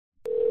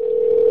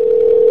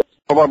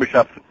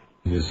Barbershop.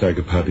 You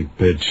psychopathic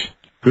bitch.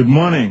 Good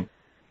morning.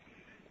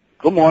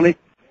 Good morning.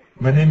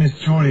 My name is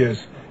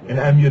Julius, and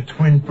I'm your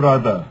twin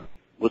brother.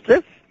 What's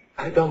this?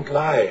 I don't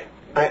lie.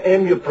 I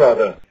am your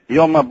brother.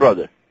 You're my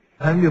brother.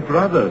 I'm your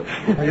brother.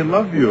 I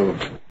love you.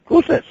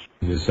 Who's this?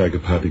 You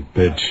psychopathic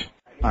bitch.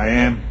 I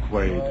am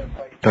Quaid.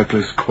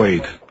 Douglas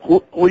Quaid.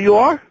 Who you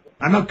are?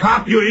 I'm a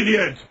cop, you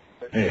idiot.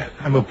 Hey,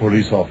 I'm a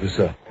police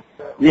officer.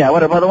 Yeah,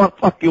 whatever the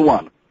fuck you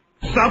want?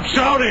 Stop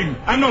shouting!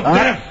 I'm not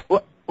deaf!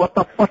 What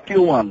the fuck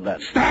you want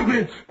then? Stop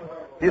it!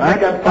 I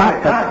got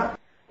five.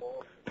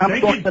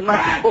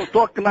 Come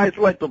talk nice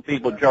way to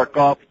people, jerk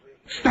off.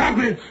 Stop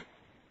it!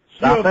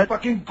 Stop You're it. a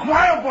fucking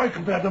choir boy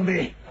compared to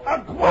me.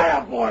 A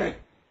choir boy!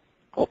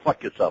 Go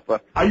fuck yourself, huh?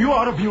 Are you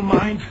out of your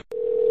mind?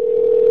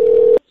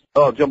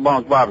 Oh, Jim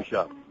Bond's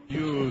Barbershop.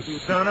 You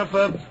son of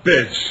a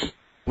bitch!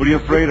 What are you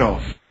afraid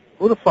of?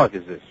 Who the fuck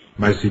is this?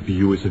 My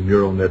CPU is a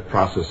neural net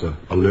processor,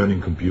 a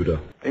learning computer.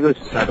 Hey,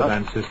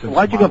 listen,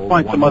 why'd you go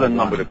find some other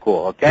number to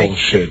call, okay?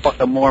 Bullshit.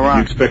 Fucking moron.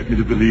 You expect me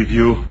to believe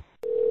you?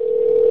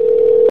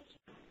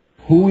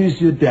 Who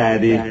is your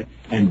daddy,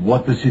 and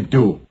what does he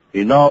do?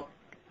 You know,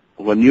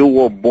 when you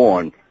were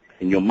born,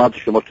 and your mother,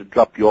 she must have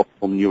dropped you off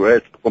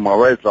from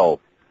our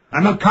asshole.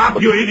 I'm a cop,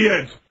 you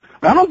idiot!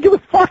 I don't give a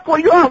fuck where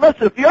you are.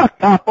 Listen, if you're a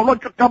cop, why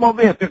don't you come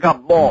over here if you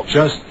got balls?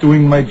 Just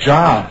doing my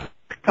job.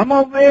 Come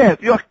over here.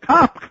 If you're a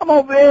cop, come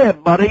over here,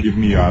 buddy. Give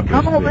me your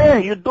address. Come over here.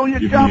 You do your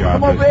job,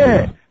 come over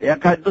here. Yeah,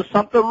 if I do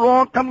something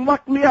wrong, come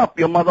lock me up,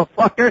 you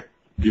motherfucker.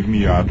 Give me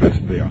your address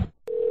there.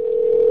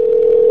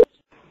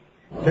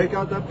 Take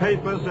out the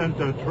papers and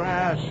the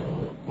trash,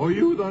 or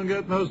you don't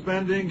get no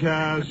spending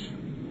cash.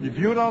 If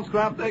you don't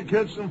scrap that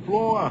kitchen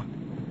floor,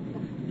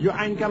 you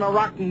ain't gonna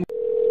rock.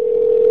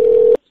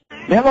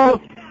 Hello.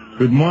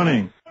 Good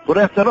morning. Good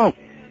afternoon.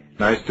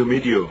 Nice to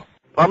meet you.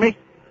 Pardon me?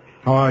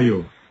 How are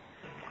you?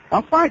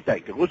 I'm fine,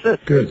 thank you. Who's this?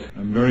 Good.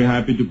 I'm very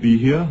happy to be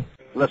here.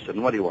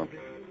 Listen, what do you want?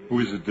 Who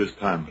is it this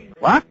time?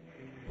 What?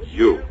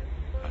 You.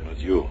 I'm not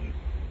you.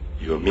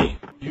 You're me.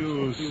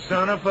 You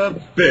son of a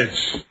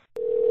bitch.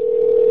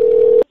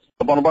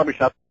 I'm on a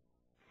barbershop.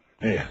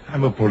 Hey,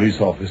 I'm a police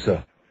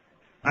officer.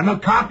 I'm a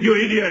cop, you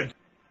idiot.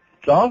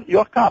 So?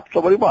 You're a cop, so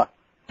what do you want?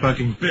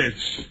 Fucking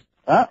bitch.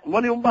 Huh?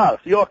 What do you want?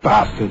 You're a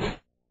cop. Bastard.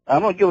 I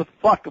don't give a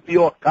fuck if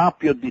you're a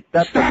cop, you're a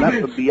detective, Stop that's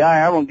it. the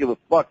BI. I don't give a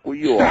fuck who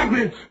you are. Stop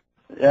it.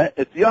 Yeah,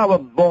 if you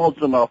have balls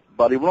enough,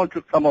 buddy, why don't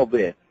you come over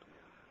here?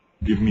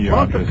 Give me your Why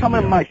don't address. you come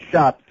in my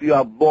shop if you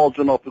have balls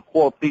enough to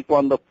call people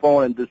on the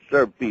phone and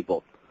disturb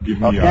people? Give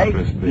me your Okay?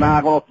 address. Now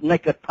I'm going to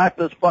make a type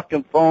this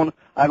fucking phone.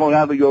 I'm going to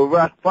have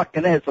your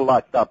fucking ass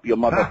locked up, you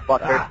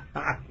motherfucker.